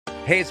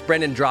Hey, it's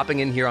Brendan dropping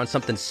in here on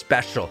something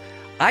special.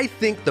 I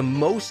think the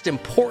most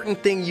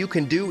important thing you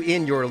can do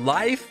in your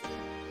life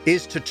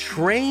is to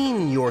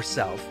train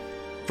yourself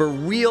for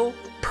real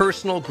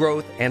personal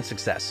growth and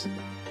success.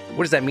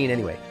 What does that mean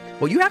anyway?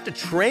 Well, you have to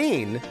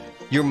train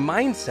your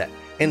mindset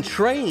and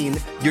train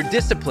your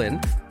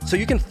discipline so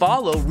you can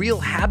follow real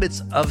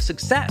habits of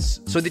success,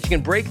 so that you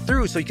can break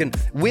through, so you can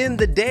win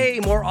the day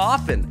more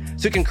often,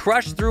 so you can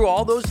crush through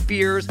all those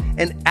fears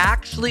and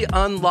actually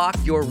unlock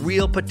your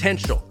real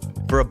potential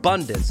for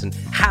abundance and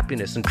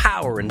happiness and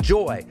power and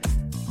joy.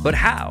 But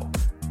how?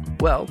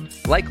 Well,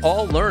 like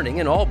all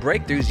learning and all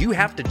breakthroughs, you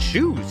have to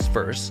choose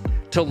first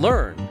to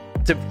learn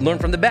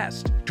from the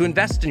best, to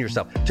invest in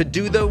yourself, to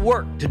do the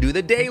work, to do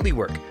the daily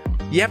work.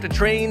 You have to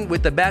train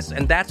with the best,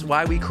 and that's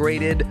why we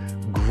created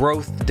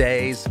Growth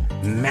Day's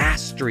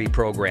Mastery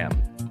Program.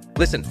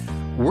 Listen,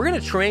 we're going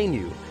to train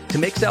you to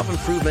make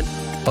self-improvement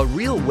a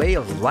real way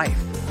of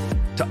life,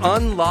 to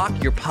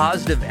unlock your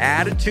positive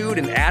attitude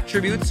and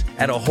attributes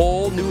at a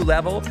whole new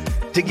level,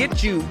 to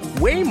get you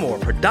way more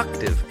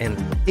productive and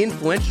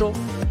influential,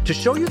 to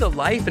show you the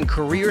life and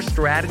career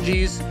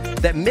strategies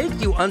that make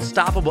you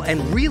unstoppable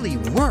and really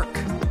work.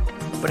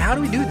 But how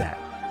do we do that?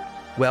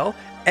 Well,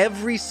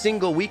 every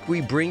single week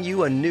we bring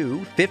you a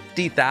new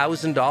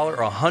 $50,000 or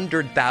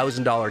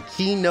 $100,000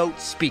 keynote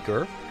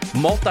speaker,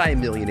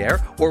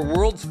 multimillionaire, or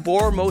world's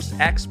foremost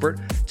expert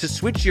to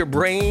switch your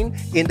brain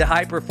into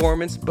high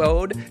performance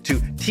mode,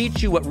 to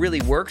teach you what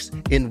really works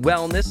in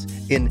wellness,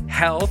 in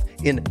health,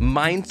 in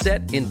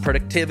mindset, in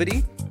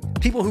productivity.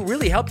 People who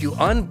really help you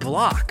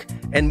unblock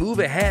and move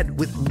ahead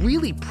with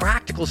really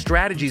practical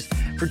strategies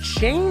for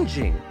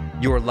changing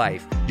your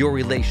life, your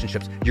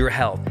relationships, your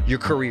health, your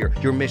career,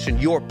 your mission,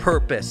 your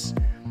purpose.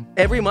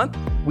 Every month,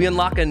 we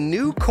unlock a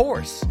new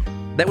course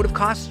that would have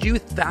cost you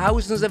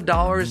thousands of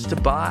dollars to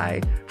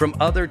buy from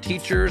other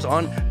teachers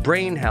on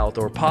brain health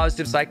or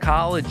positive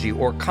psychology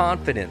or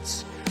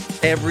confidence.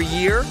 Every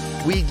year,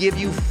 we give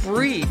you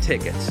free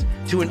tickets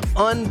to an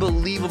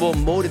unbelievable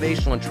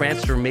motivational and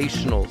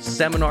transformational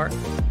seminar.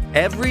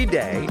 Every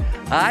day,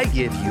 I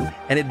give you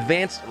an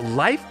advanced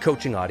life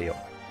coaching audio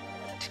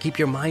to keep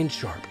your mind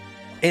sharp,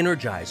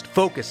 energized,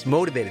 focused,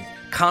 motivated,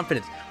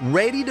 confident,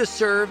 ready to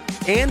serve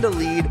and to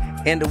lead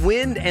and to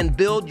win and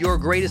build your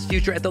greatest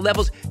future at the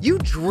levels you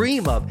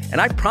dream of. And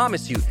I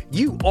promise you,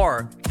 you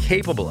are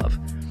capable of.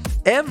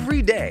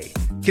 Every day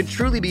can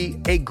truly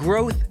be a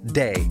growth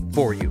day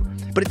for you.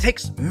 But it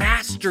takes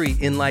mastery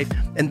in life,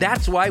 and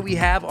that's why we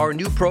have our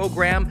new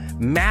program,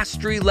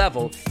 Mastery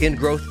Level in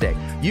Growth Day.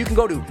 You can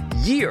go to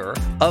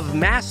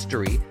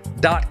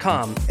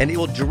yearofmastery.com, and it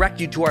will direct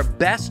you to our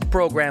best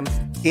program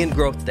in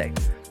Growth Day.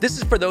 This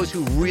is for those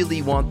who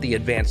really want the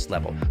advanced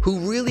level, who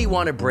really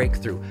want to break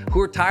through,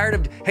 who are tired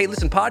of, hey,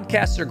 listen,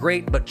 podcasts are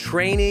great, but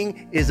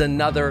training is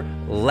another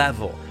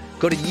level.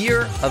 Go to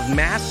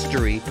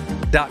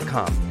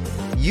yearofmastery.com.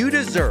 You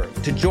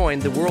deserve to join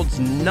the world's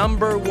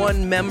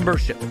 #1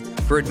 membership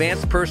for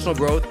advanced personal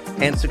growth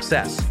and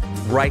success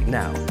right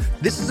now.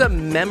 This is a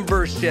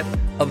membership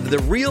of the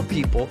real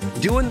people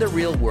doing the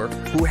real work,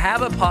 who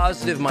have a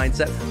positive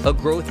mindset, a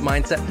growth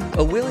mindset,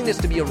 a willingness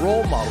to be a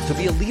role model, to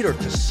be a leader,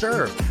 to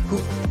serve, who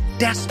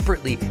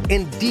desperately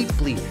and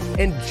deeply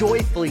and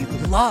joyfully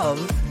love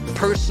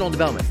personal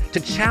development, to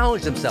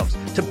challenge themselves,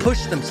 to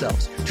push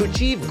themselves, to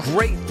achieve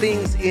great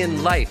things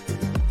in life.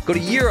 Go to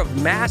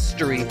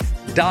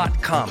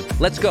yearofmastery.com.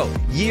 Let's go.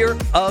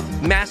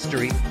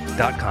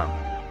 yearofmastery.com.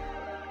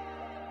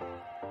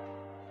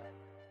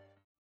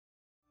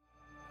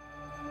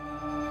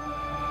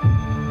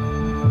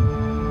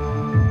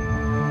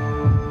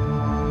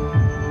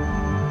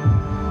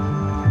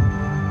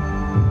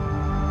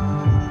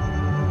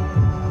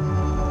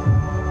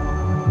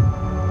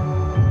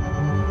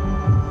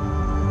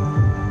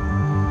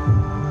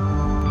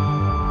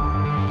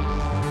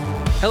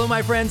 Hello,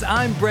 my friends.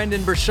 I'm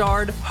Brendan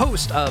Burchard,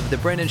 host of The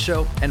Brendan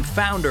Show and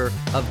founder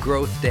of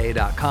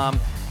GrowthDay.com,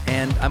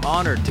 and I'm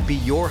honored to be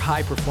your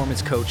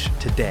high-performance coach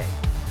today.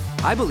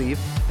 I believe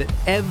that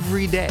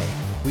every day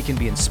we can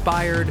be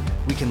inspired,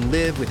 we can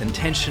live with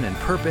intention and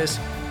purpose,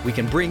 we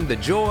can bring the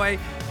joy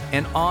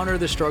and honor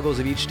the struggles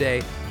of each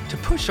day to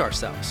push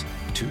ourselves,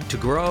 to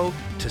grow,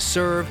 to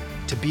serve,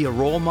 to be a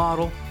role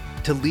model,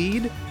 to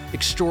lead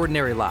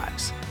extraordinary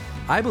lives.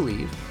 I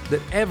believe that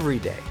every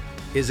day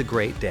is a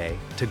great day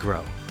to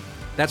grow.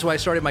 That's why I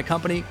started my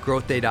company,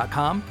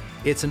 GrowthDay.com.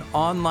 It's an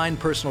online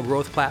personal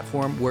growth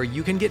platform where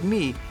you can get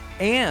me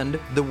and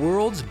the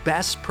world's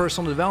best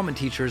personal development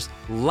teachers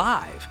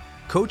live,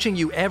 coaching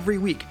you every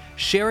week,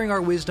 sharing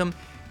our wisdom,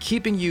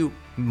 keeping you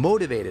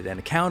motivated and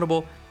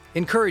accountable,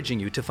 encouraging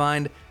you to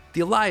find the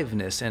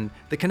aliveness and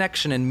the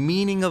connection and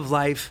meaning of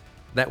life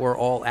that we're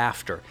all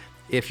after.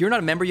 If you're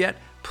not a member yet,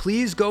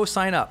 please go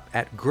sign up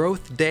at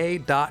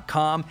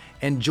GrowthDay.com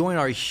and join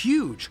our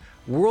huge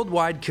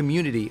worldwide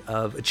community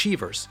of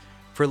achievers.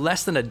 For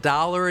less than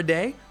 $1 a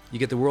day, you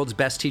get the world's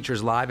best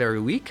teachers live every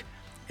week.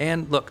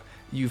 And look,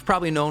 you've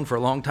probably known for a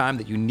long time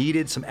that you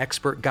needed some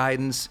expert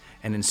guidance,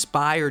 an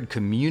inspired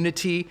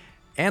community,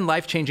 and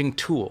life-changing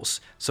tools.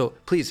 So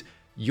please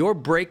Your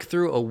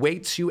breakthrough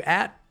awaits you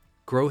at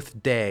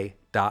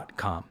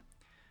growthday.com.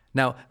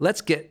 Now,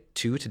 let's get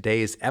to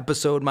today's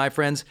episode, my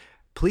friends.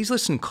 Please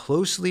listen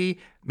closely.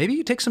 Maybe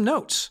you take some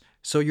notes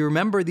so you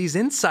remember these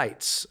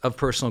insights of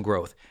personal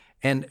growth.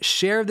 And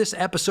share this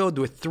episode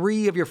with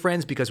 3 of your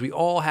friends, because we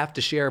all have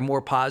to share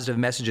more positive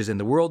messages in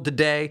the world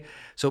today.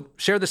 So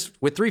share this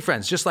with 3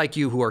 friends just like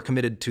you who are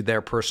committed to their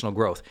personal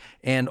growth.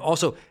 And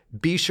also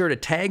be sure to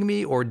tag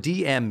me or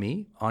DM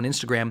me on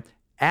Instagram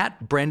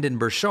at Brendan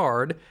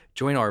Burchard.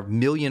 Join our 1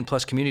 million+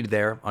 community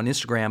there on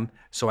Instagram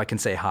so I can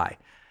say hi.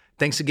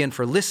 Thanks again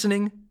for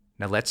listening.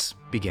 Now let's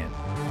begin.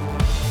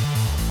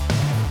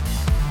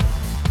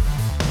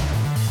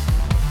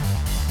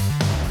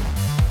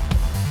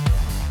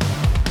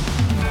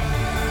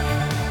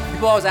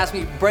 People always ask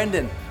me,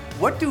 Brendan,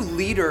 what do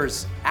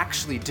leaders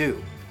actually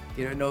do?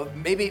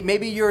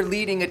 Maybe you're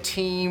leading a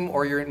team,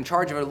 or you're in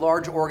charge of a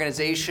large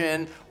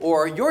organization,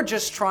 or you're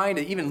just trying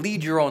to even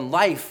lead your own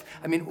life.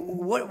 I mean,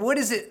 what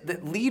is it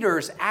that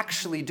leaders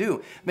actually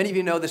do? Many of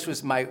you know this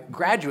was my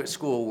graduate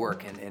school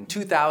work. In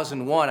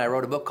 2001, I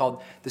wrote a book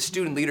called The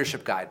Student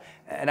Leadership Guide.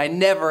 And I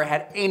never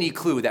had any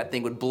clue that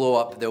thing would blow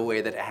up the way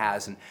that it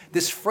has. And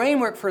this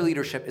framework for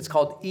leadership, it's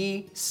called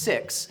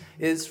E6,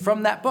 is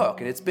from that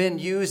book. And it's been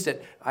used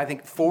at, I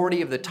think,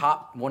 40 of the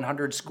top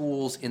 100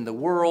 schools in the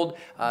world.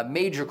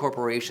 Major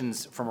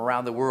corporations from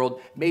around the world,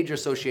 major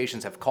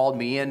associations have called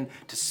me in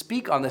to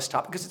speak on this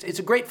topic because it's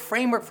a great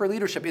framework for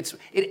leadership.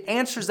 It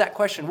answers that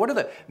question. What are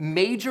the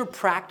major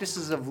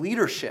practices of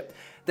leadership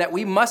that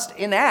we must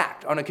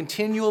enact on a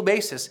continual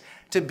basis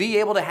to be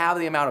able to have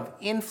the amount of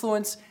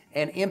influence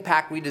and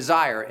impact we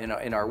desire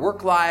in our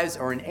work lives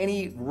or in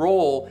any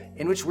role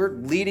in which we're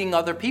leading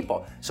other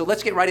people? So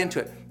let's get right into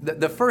it.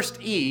 The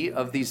first E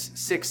of these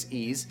 6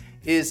 E's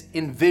is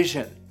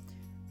envision.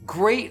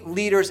 Great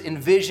leaders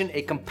envision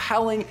a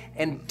compelling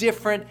and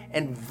different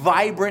and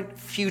vibrant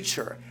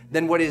future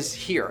than what is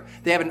here.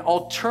 They have an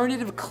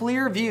alternative,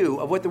 clear view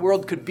of what the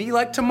world could be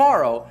like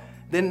tomorrow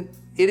than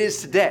it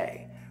is today.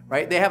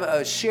 Right? They have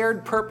a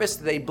shared purpose.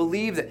 They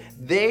believe that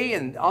they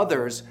and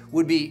others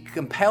would be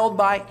compelled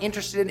by,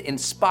 interested in,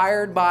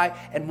 inspired by,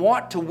 and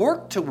want to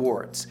work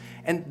towards.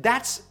 And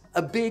that's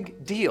a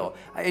big deal.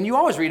 And you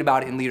always read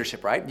about it in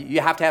leadership, right?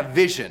 You have to have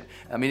vision.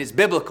 I mean, it's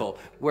biblical.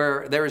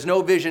 Where there is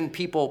no vision,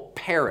 people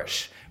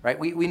perish, right?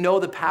 We know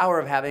the power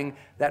of having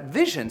that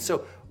vision.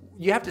 So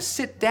you have to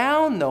sit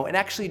down, though, and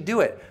actually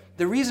do it.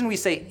 The reason we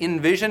say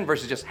envision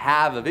versus just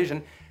have a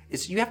vision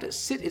is you have to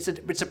sit.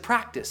 It's a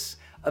practice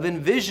of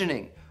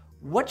envisioning.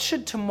 What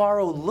should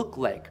tomorrow look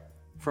like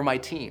for my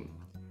team?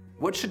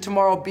 What should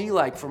tomorrow be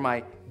like for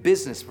my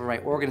business, for my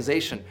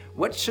organization?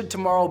 What should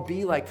tomorrow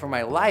be like for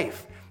my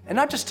life? And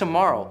not just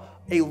tomorrow,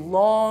 a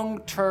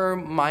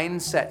long-term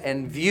mindset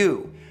and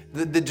view.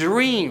 The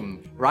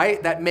dream,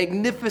 right? That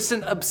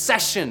magnificent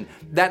obsession,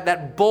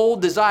 that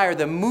bold desire,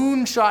 the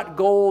moonshot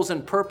goals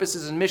and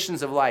purposes and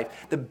missions of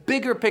life, the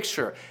bigger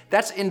picture.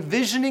 That's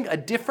envisioning a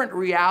different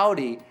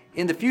reality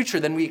in the future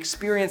than we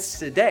experience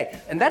today.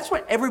 And that's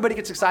what everybody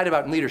gets excited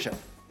about in leadership.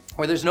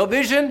 Where there's no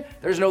vision,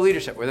 there's no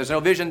leadership. Where there's no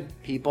vision,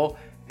 people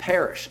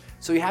perish.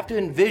 So you have to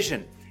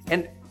envision.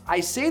 And I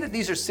say that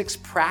these are 6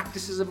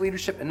 practices of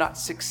leadership and not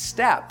 6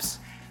 steps,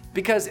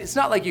 because it's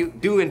not like you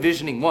do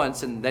envisioning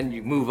once and then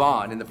you move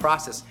on in the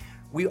process.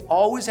 We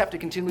always have to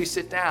continually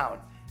sit down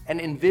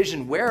and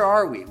envision, where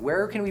are we?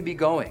 Where can we be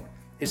going?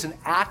 It's an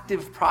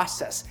active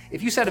process.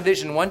 If you set a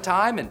vision one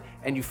time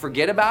and you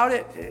forget about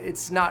it,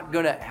 it's not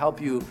gonna help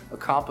you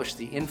accomplish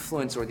the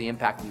influence or the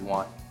impact you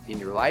want in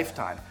your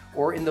lifetime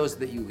or in those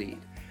that you lead.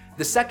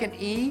 The second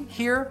E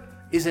here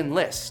is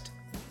enlist.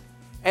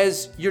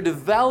 As you're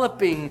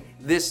developing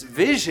this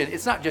vision,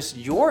 it's not just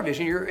your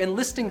vision, you're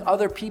enlisting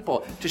other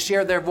people to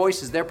share their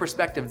voices, their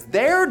perspectives,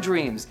 their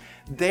dreams,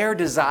 their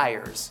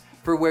desires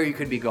for where you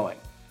could be going.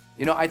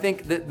 I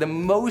think that the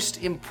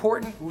most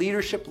important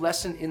leadership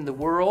lesson in the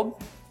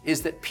world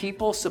is that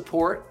people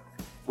support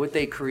what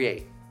they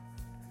create.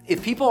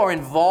 If people are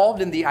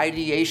involved in the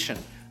ideation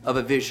of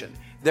a vision,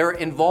 they're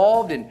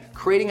involved in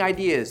creating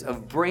ideas,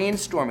 of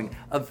brainstorming,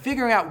 of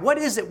figuring out what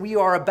is it we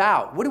are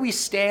about, what do we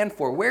stand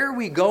for, where are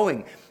we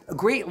going?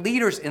 Great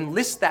leaders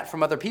enlist that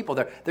from other people.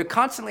 They're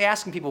constantly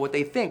asking people what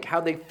they think, how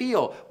they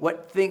feel,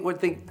 what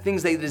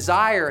things they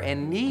desire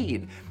and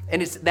need.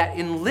 And it's that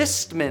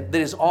enlistment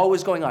that is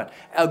always going on.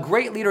 A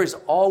great leader is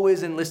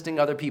always enlisting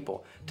other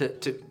people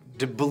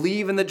to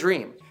believe in the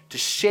dream, to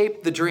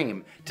shape the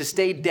dream, to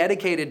stay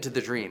dedicated to the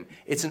dream.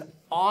 It's an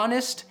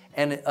honest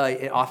and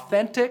an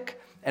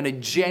authentic and a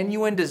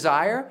genuine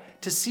desire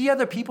to see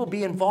other people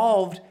be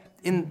involved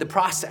in the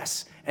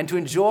process and to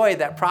enjoy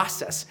that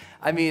process.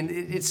 I mean,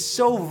 it's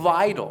so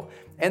vital.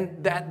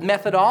 And that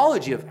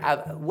methodology of how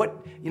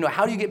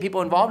do you get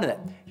people involved in that?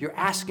 You're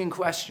asking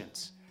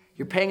questions.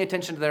 You're paying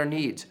attention to their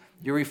needs.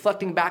 You're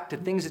reflecting back to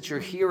things that you're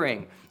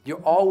hearing.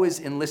 You're always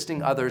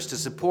enlisting others to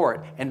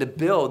support and to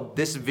build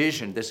this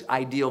vision, this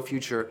ideal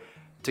future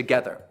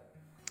together.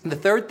 And the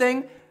third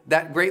thing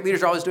that great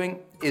leaders are always doing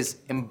is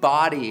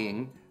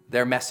embodying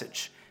their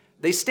message.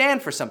 They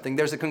stand for something.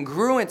 There's a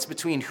congruence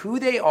between who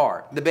they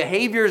are, the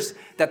behaviors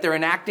that they're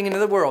enacting into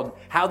the world,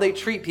 how they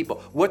treat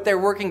people, what they're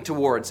working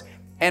towards,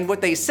 and what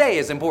they say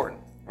is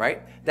important,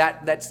 right?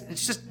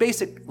 It's just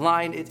basic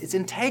line. It's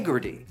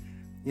integrity.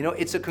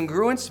 It's a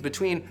congruence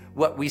between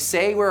what we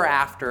say we're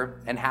after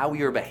and how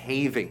we are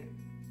behaving.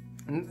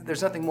 And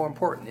there's nothing more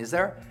important, is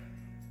there?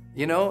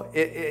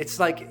 It's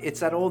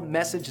that old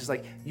message. It's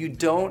like, you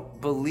don't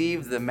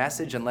believe the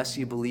message unless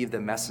you believe the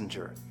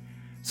messenger.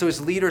 So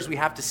as leaders, we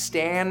have to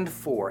stand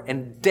for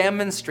and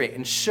demonstrate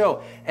and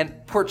show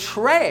and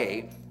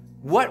portray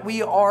what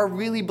we are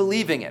really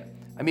believing in.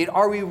 I mean,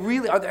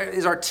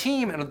 is our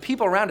team and the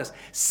people around us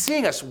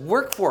seeing us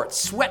work for it,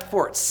 sweat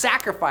for it,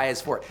 sacrifice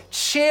for it,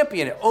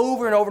 champion it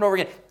over and over and over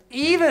again,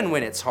 even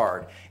when it's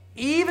hard,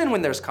 even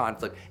when there's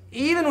conflict,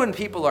 even when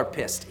people are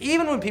pissed,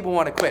 even when people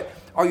want to quit?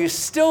 Are you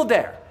still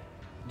there?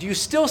 Do you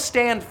still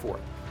stand for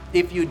it?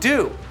 If you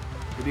do,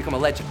 you become a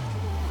legend.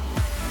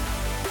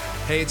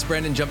 Hey, it's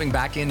Brendan jumping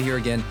back in here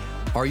again.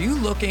 Are you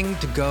looking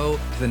to go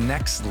to the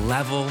next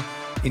level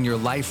in your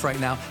life right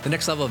now? The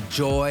next level of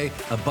joy,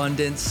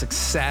 abundance,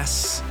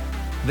 success?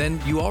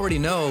 Then you already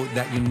know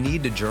that you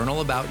need to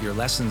journal about your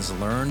lessons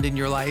learned in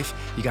your life.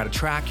 You got to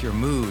track your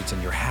moods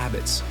and your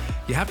habits.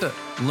 You have to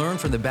learn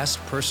from the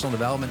best personal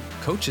development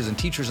coaches and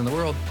teachers in the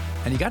world.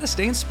 And you got to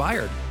stay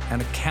inspired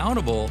and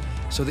accountable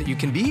so that you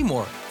can be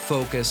more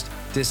focused,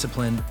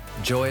 disciplined,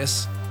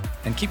 joyous,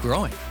 and keep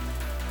growing.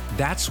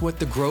 That's what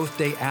the Growth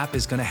Day app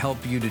is going to help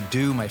you to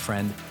do, my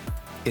friend.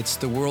 It's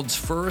the world's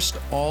first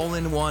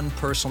all-in-one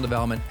personal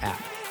development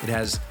app. It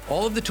has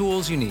all of the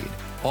tools you need,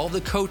 all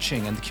the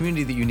coaching and the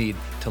community that you need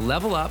to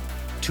level up,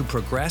 to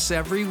progress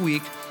every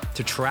week,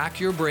 to track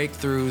your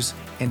breakthroughs,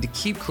 and to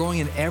keep growing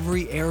in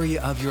every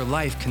area of your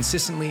life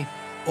consistently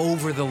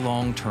over the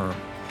long term.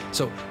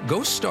 So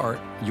go start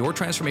your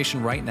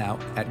transformation right now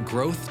at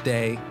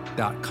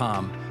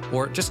growthday.com,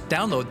 or just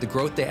download the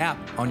Growth Day app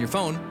on your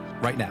phone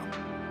right now.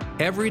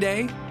 Every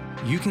day,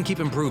 you can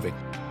keep improving.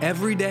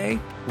 Every day,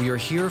 we are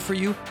here for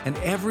you, and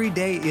every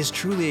day is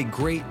truly a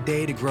great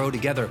day to grow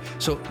together.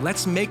 So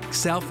let's make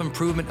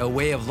self-improvement a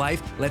way of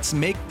life. Let's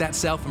make that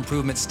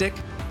self-improvement stick.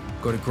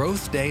 Go to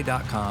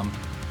growthday.com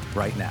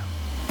right now.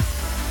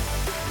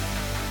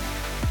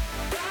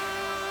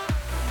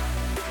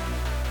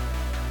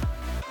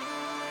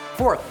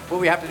 Fourth,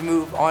 what we have to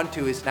move on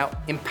to is now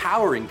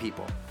empowering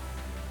people.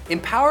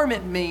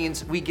 Empowerment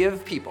means we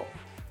give people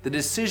the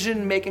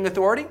decision-making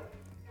authority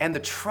and the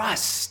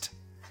trust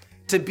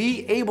to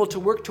be able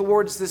to work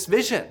towards this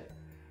vision,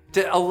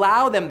 to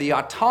allow them the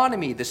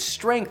autonomy, the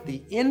strength,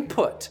 the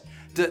input,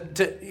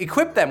 to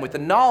equip them with the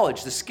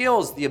knowledge, the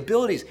skills, the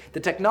abilities, the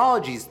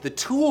technologies, the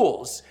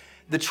tools,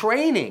 the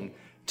training,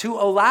 to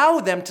allow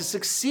them to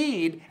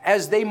succeed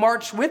as they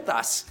march with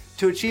us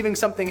to achieving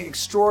something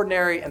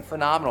extraordinary and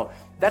phenomenal.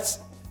 That's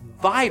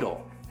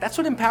vital. That's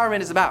what empowerment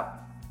is about.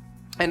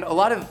 And a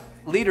lot of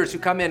leaders who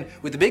come in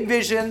with a big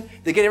vision,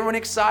 they get everyone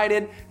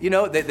excited,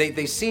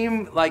 they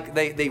seem like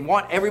they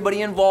want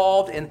everybody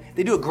involved, and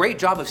they do a great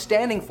job of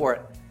standing for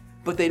it,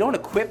 but they don't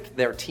equip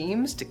their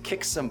teams to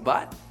kick some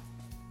butt.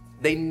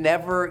 They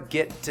never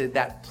get to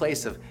that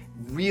place of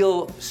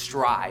real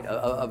stride,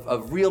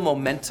 of real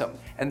momentum.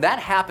 And that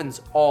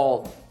happens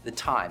all the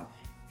time.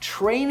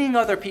 Training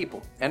other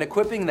people and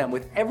equipping them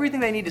with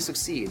everything they need to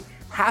succeed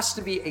has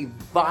to be a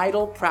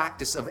vital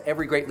practice of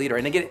every great leader.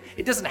 And again,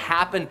 it doesn't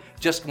happen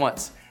just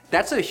once.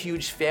 That's a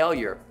huge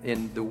failure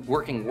in the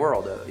working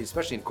world,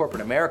 especially in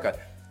corporate America.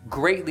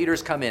 Great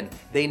leaders come in,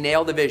 they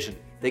nail the vision,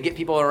 they get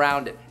people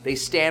around it, they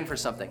stand for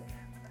something.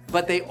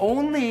 But they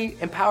only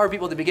empower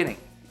people at the beginning.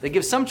 They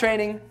give some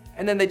training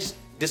and then they just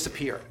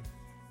disappear.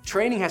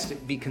 Training has to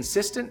be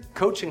consistent,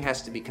 coaching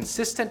has to be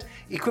consistent,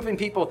 equipping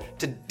people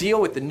to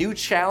deal with the new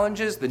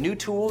challenges, the new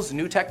tools, the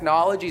new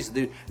technologies,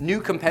 the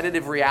new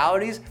competitive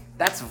realities.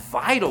 That's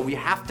vital. We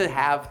have to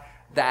have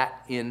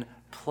that in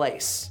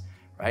place.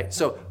 Right?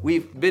 So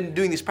we've been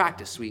doing this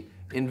practice. We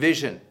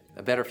envision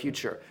a better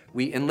future.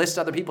 We enlist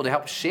other people to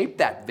help shape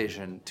that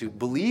vision, to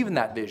believe in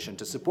that vision,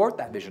 to support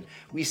that vision.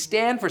 We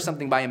stand for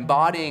something by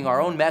embodying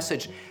our own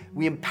message.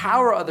 We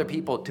empower other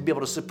people to be able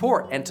to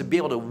support and to be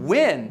able to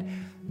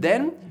win.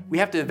 Then we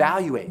have to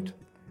evaluate.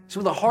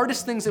 So the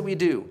hardest things that we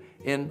do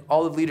in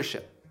all of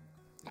leadership,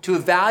 to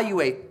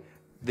evaluate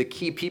the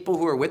key people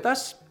who are with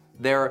us,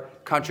 their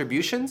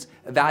contributions,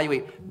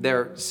 evaluate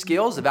their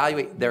skills,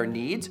 evaluate their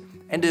needs,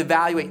 and to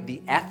evaluate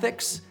the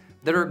ethics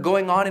that are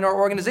going on in our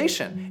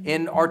organization,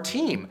 in our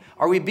team.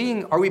 Are we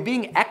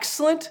being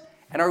excellent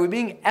and are we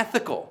being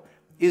ethical?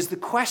 Is the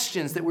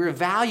questions that we're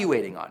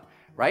evaluating on,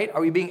 right?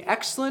 Are we being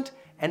excellent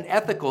and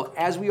ethical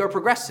as we are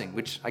progressing?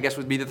 Which I guess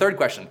would be the third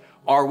question.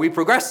 Are we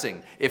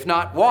progressing? If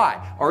not,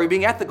 why? Are we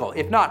being ethical?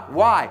 If not,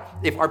 why?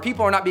 If our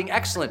people are not being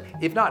excellent,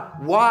 if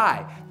not,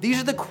 why? These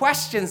are the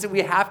questions that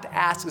we have to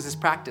ask as this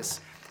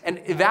practice. And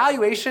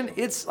evaluation,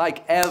 it's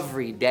like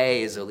every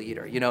day as a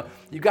leader.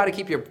 You've got to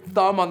keep your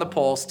thumb on the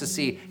pulse to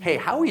see, hey,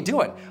 how are we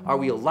doing? Are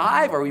we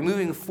alive? Are we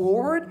moving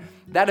forward?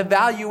 That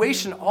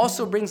evaluation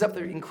also brings up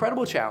the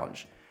incredible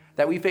challenge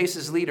that we face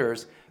as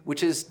leaders,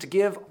 which is to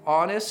give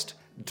honest,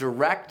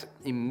 direct,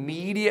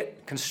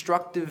 immediate,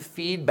 constructive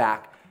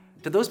feedback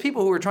to those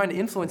people who we're trying to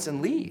influence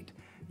and lead.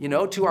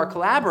 To our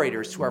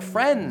collaborators, to our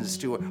friends,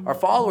 to our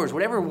followers,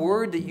 whatever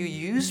word that you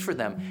use for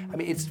them. I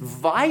mean, it's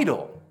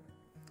vital.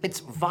 It's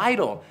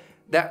vital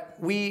that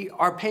we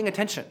are paying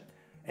attention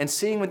and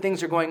seeing when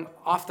things are going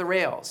off the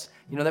rails.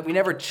 That we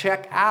never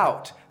check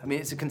out. I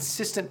mean, it's a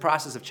consistent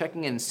process of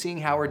checking in and seeing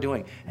how we're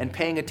doing and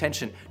paying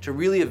attention to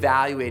really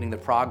evaluating the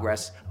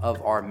progress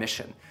of our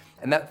mission.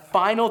 And that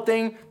final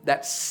thing,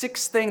 that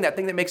sixth thing, that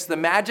thing that makes the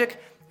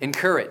magic,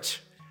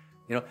 encourage.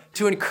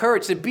 To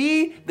encourage, to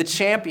be the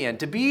champion,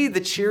 to be the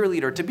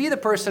cheerleader, to be the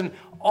person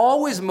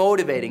always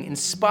motivating,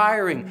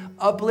 inspiring,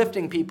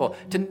 uplifting people,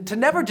 to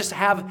never just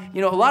have, a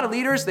lot of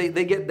leaders,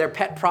 they get their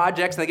pet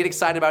projects and they get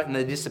excited about it and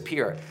they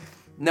disappear.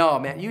 No,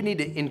 man, you need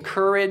to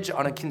encourage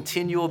on a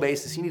continual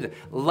basis. You need to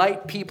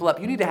light people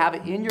up. You need to have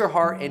it in your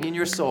heart and in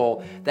your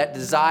soul, that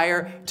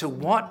desire to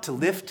want to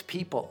lift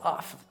people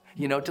up,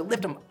 to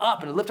lift them up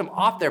and to lift them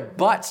off their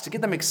butts, to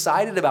get them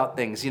excited about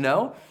things,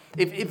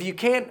 If you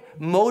can't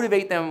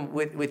motivate them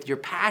with your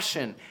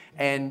passion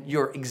and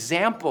your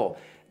example,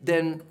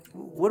 then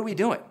what are we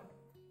doing?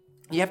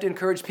 You have to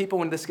encourage people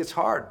when this gets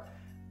hard.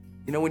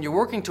 When you're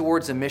working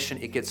towards a mission,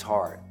 it gets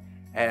hard.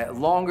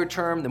 Longer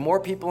term, the more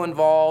people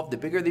involved, the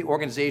bigger the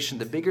organization,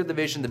 the bigger the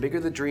vision, the bigger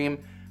the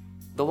dream,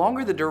 the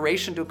longer the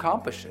duration to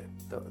accomplish it,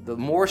 the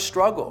more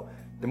struggle,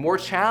 the more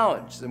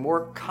challenge, the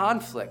more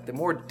conflict, the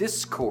more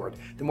discord,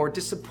 the more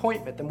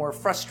disappointment, the more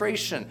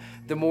frustration,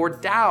 the more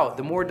doubt,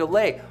 the more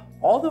delay.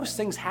 All those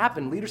things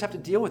happen. Leaders have to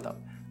deal with them.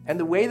 And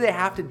the way they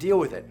have to deal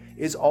with it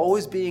is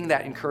always being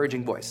that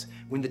encouraging voice.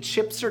 When the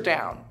chips are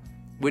down,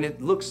 when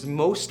it looks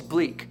most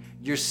bleak,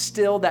 you're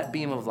still that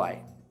beam of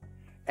light.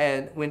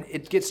 And when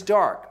it gets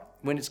dark,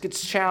 when it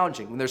gets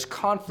challenging, when there's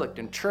conflict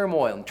and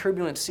turmoil and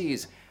turbulent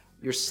seas,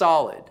 you're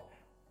solid.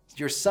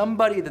 You're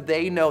somebody that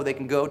they know they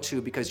can go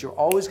to because you're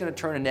always going to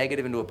turn a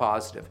negative into a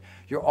positive.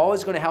 You're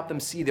always going to help them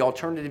see the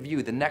alternative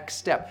view, the next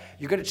step.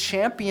 You're going to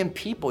champion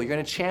people. You're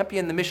going to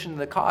champion the mission and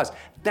the cause.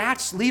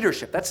 That's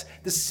leadership. That's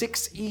the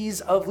 6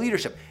 E's of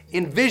leadership.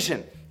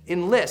 Envision,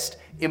 enlist,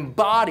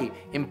 embody,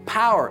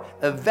 empower,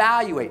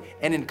 evaluate,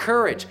 and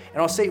encourage.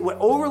 And I'll say what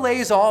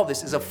overlays all of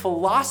this is a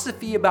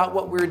philosophy about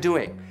what we're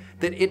doing,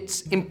 that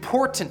it's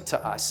important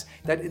to us,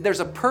 that there's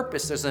a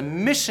purpose, there's a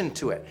mission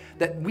to it,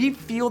 that we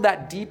feel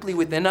that deeply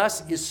within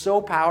us is so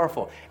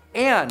powerful.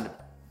 And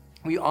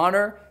we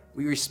honor,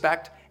 we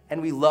respect,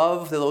 and we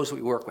love those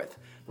we work with.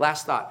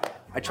 Last thought,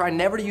 I try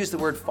never to use the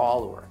word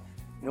follower.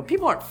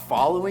 People aren't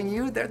following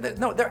you,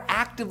 they're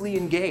actively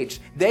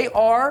engaged. They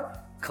are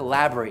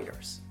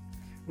collaborators.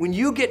 When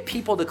you get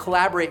people to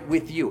collaborate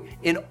with you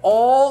in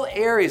all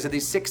areas of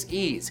these 6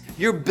 E's,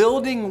 you're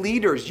building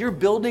leaders, you're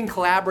building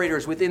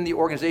collaborators within the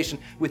organization,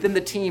 within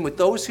the team, with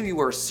those who you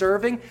are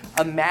serving,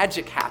 a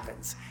magic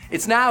happens.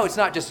 It's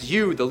not just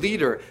you, the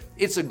leader,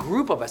 it's a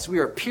group of us. We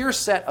are a peer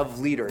set of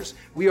leaders.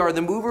 We are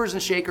the movers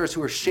and shakers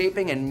who are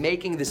shaping and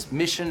making this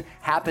mission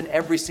happen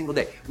every single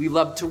day. We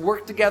love to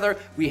work together,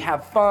 we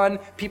have fun,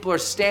 people are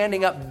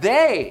standing up.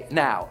 They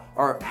now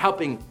are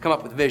helping come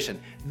up with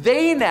vision.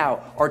 They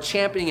now are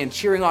championing and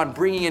cheering on,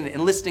 bringing in,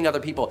 enlisting other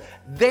people.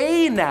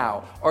 They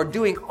now are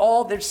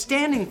they're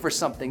standing for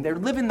something. They're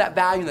living that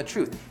value and the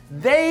truth.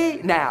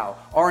 They now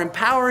are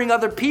empowering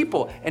other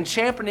people and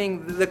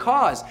championing the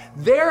cause.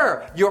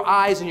 They're your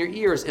eyes and your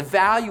ears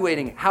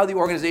evaluating how the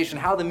organization,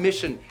 how the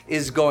mission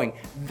is going.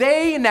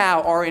 They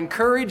now are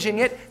encouraging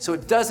it so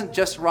it doesn't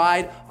just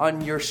ride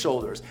on your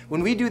shoulders.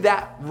 When we do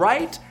that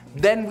right,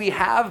 then we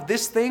have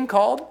this thing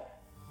called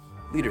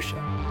leadership.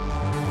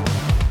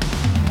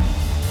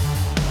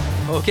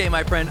 Okay,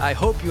 my friend, I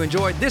hope you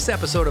enjoyed this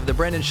episode of The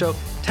Brendan Show.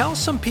 Tell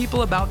some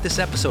people about this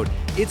episode.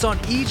 It's on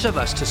each of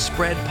us to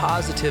spread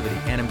positivity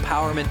and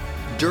empowerment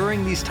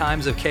during these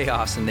times of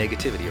chaos and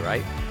negativity,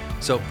 right?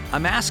 So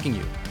I'm asking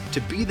you to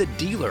be the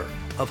dealer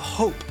of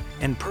hope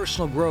and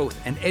personal growth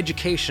and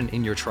education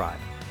in your tribe.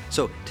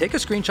 So take a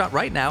screenshot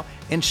right now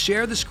and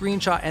share the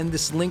screenshot and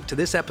this link to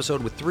this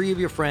episode with 3 of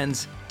your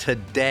friends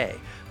today.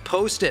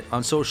 Post it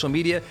on social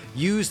media.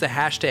 Use the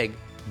hashtag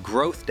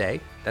Growth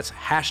Day. That's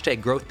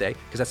hashtag Growth Day,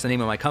 because that's the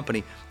name of my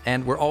company.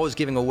 And we're always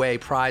giving away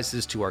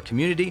prizes to our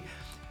community.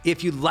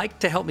 If you'd like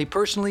to help me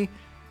personally,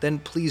 then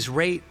please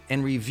rate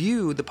and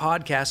review the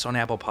podcast on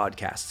Apple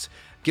Podcasts.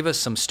 Give us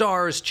some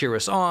stars, cheer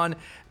us on,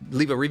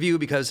 leave a review,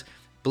 because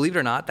believe it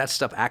or not, that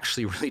stuff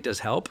actually really does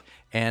help.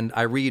 And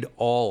I read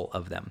all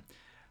of them.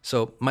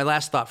 So my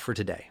last thought for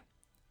today,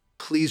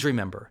 please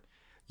remember,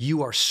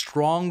 you are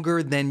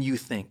stronger than you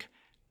think,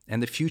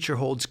 and the future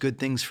holds good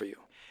things for you.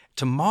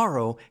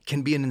 Tomorrow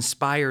can be an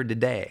inspired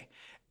day.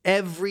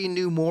 Every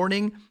new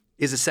morning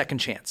is a second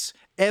chance.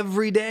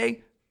 Every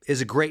day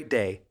is a great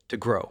day to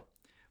grow.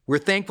 We're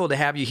thankful to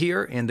have you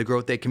here in the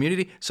Growth Day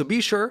community, so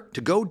be sure to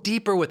go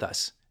deeper with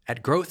us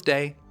at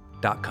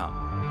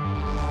growthday.com.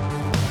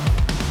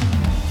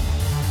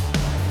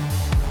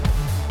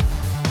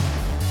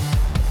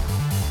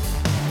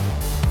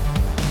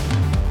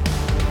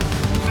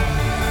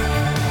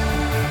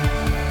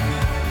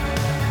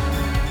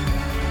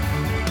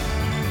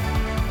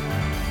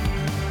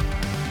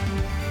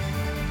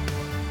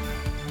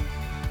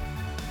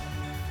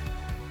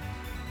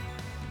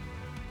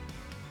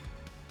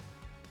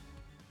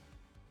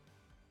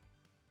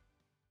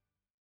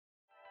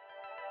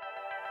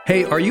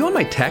 Hey, are you on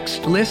my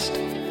text list?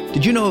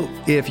 Did you know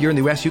if you're in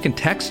the US, you can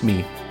text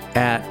me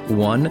at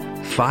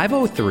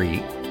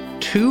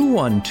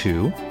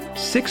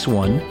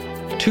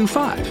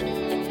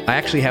 1-503-212-6125. I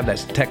actually have that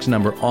text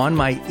number on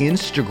my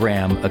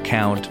Instagram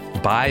account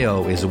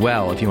bio as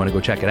well, if you want to go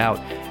check it out.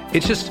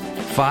 It's just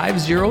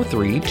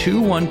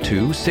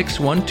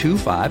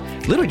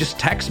 503-212-6125. Literally just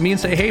text me and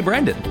say, hey,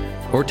 Brendan.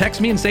 Or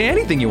text me and say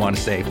anything you want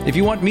to say. If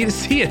you want me to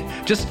see it,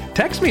 just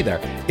text me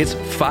there. It's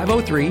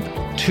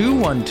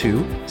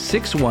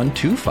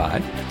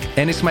 503-212-6125.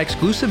 And it's my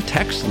exclusive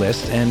text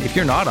list. And if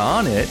you're not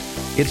on it,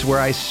 it's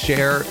where I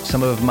share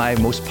some of my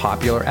most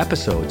popular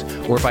episodes.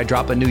 Or if I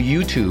drop a new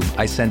YouTube,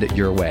 I send it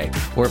your way.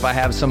 Or if I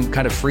have some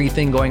kind of free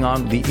thing going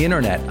on the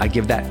internet, I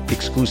give that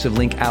exclusive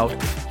link out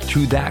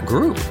to that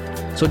group.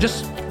 So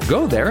just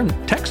go there and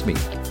text me,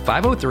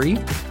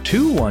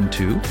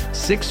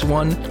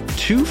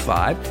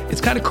 503-212-6125.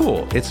 It's kind of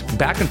cool. It's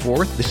back and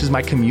forth. This is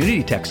my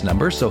community text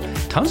number. So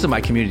tons of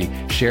my community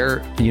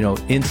share,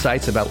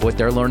 insights about what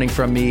they're learning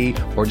from me,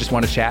 or just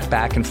want to chat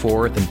back and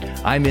forth. And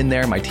I'm in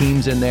there, my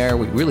team's in there.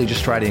 We really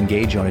just try to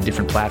engage you on a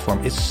different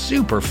platform. It's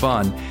super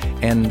fun.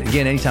 And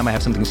again, anytime I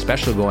have something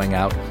special going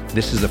out,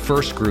 this is the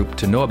first group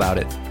to know about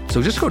it.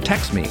 So just go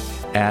text me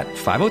at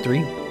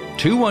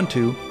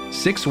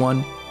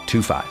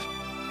 503-212-6125.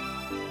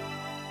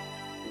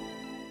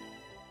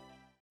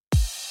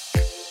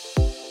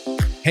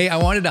 Hey, I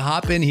wanted to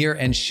hop in here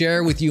and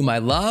share with you my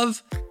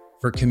love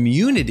for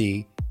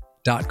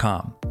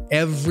community.com.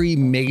 Every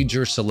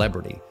major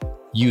celebrity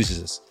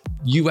uses this.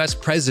 US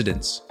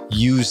presidents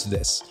use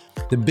this.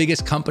 The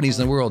biggest companies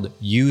in the world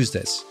use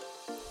this.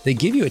 They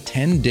give you a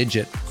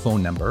 10-digit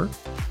phone number,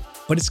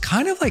 but it's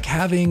kind of like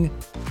having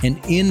an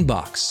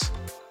inbox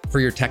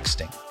for your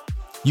texting.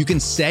 You can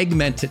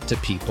segment it to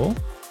people,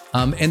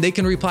 and they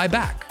can reply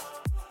back.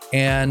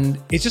 And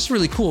it's just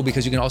really cool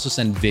because you can also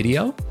send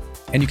video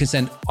and you can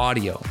send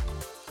audio.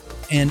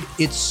 And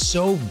it's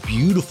so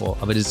beautiful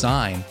of a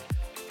design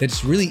that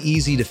it's really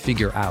easy to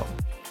figure out.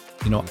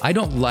 I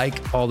don't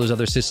like all those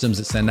other systems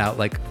that send out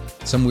like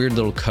some weird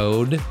little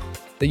code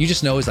that you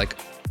just know is like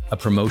a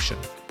promotion.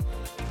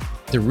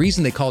 The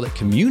reason they called it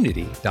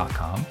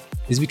community.com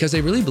is because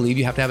they really believe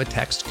you have to have a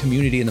text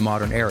community in the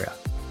modern era.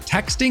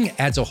 Texting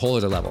adds a whole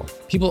other level.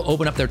 People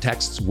open up their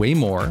texts way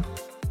more.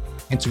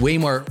 It's way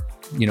more,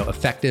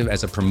 effective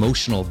as a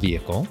promotional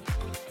vehicle.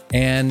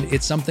 And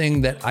it's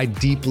something that I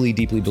deeply,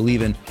 deeply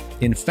believe in.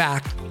 In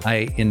fact,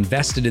 I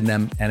invested in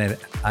them and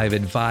I've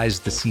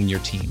advised the senior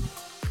team.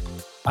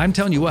 I'm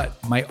telling you what,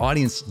 my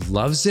audience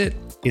loves it.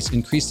 It's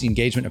increased the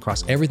engagement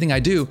across everything I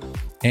do.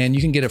 And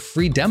you can get a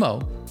free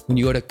demo when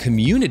you go to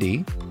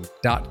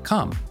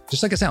community.com.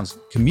 Just like it sounds,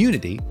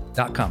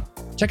 community.com.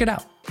 Check it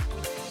out.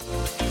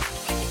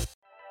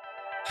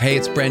 Hey,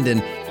 it's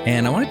Brendan,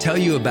 and I want to tell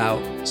you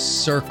about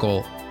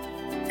Circle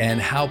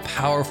and how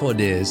powerful it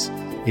is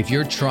if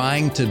you're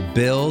trying to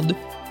build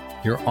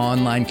your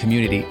online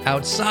community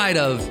outside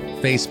of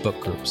Facebook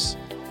groups.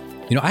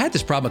 I had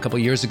this problem a couple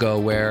of years ago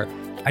where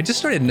I just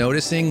started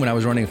noticing when I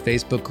was running a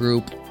Facebook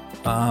group,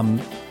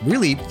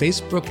 really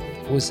Facebook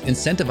was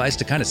incentivized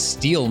to kind of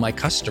steal my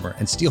customer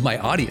and steal my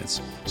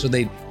audience. So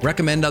they'd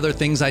recommend other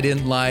things I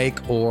didn't like,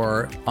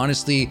 or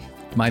honestly,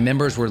 my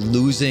members were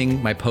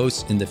losing my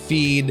posts in the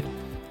feed.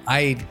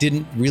 I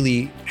didn't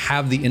really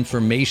have the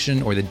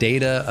information or the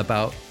data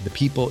about the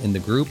people in the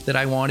group that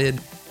I wanted.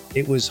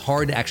 It was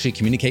hard to actually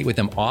communicate with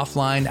them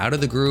offline, out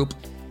of the group.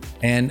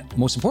 And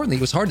most importantly,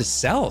 it was hard to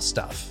sell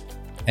stuff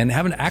and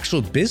have an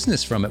actual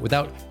business from it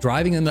without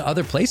driving them to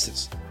other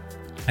places.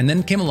 And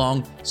then came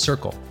along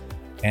Circle.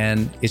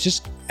 And it's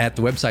just at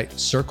the website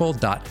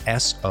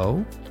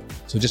circle.so.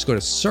 So just go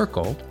to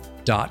circle.so.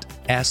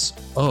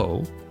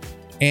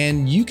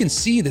 And you can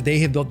see that they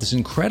have built this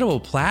incredible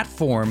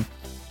platform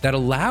that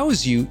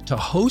allows you to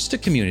host a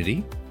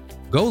community,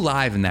 go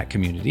live in that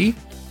community,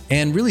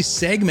 and really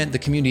segment the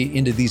community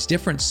into these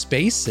different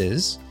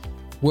spaces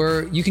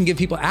where you can give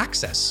people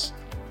access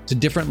to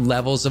different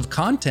levels of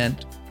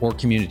content or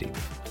community,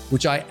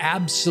 which I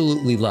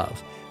absolutely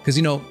love. Because,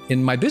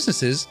 in my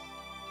businesses,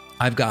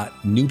 I've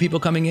got new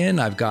people coming in,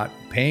 I've got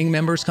paying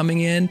members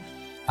coming in,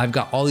 I've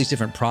got all these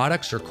different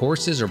products or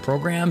courses or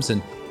programs,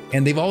 and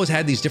they've always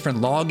had these different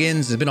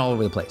logins. They've been all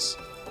over the place.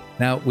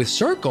 Now with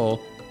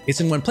Circle, it's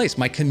in one place.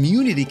 My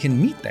community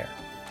can meet there.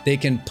 They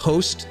can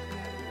post,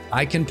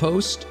 I can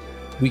post.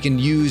 We can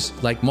use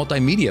like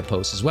multimedia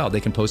posts as well. They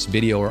can post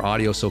video or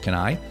audio, so can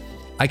I.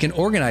 I can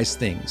organize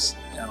things,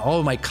 all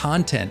of my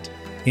content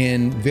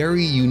in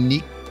very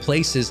unique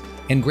places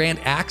and grant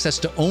access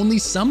to only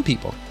some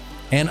people.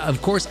 And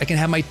of course, I can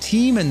have my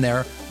team in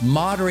there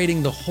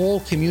moderating the whole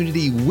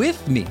community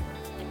with me.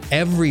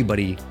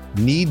 Everybody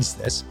needs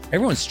this.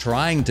 Everyone's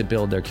trying to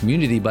build their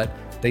community, but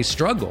they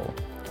struggle.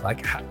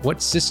 Like,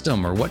 what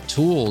system or what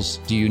tools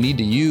do you need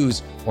to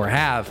use or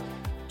have?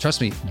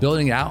 Trust me,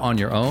 building it out on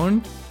your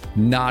own,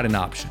 not an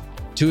option.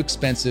 Too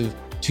expensive,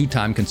 too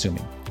time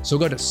consuming. So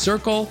go to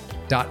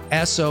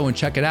circle.so and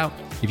check it out.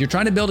 If you're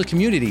trying to build a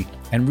community,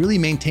 and really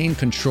maintain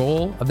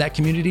control of that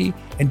community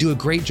and do a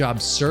great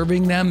job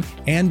serving them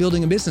and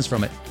building a business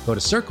from it, go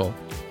to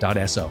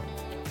circle.so.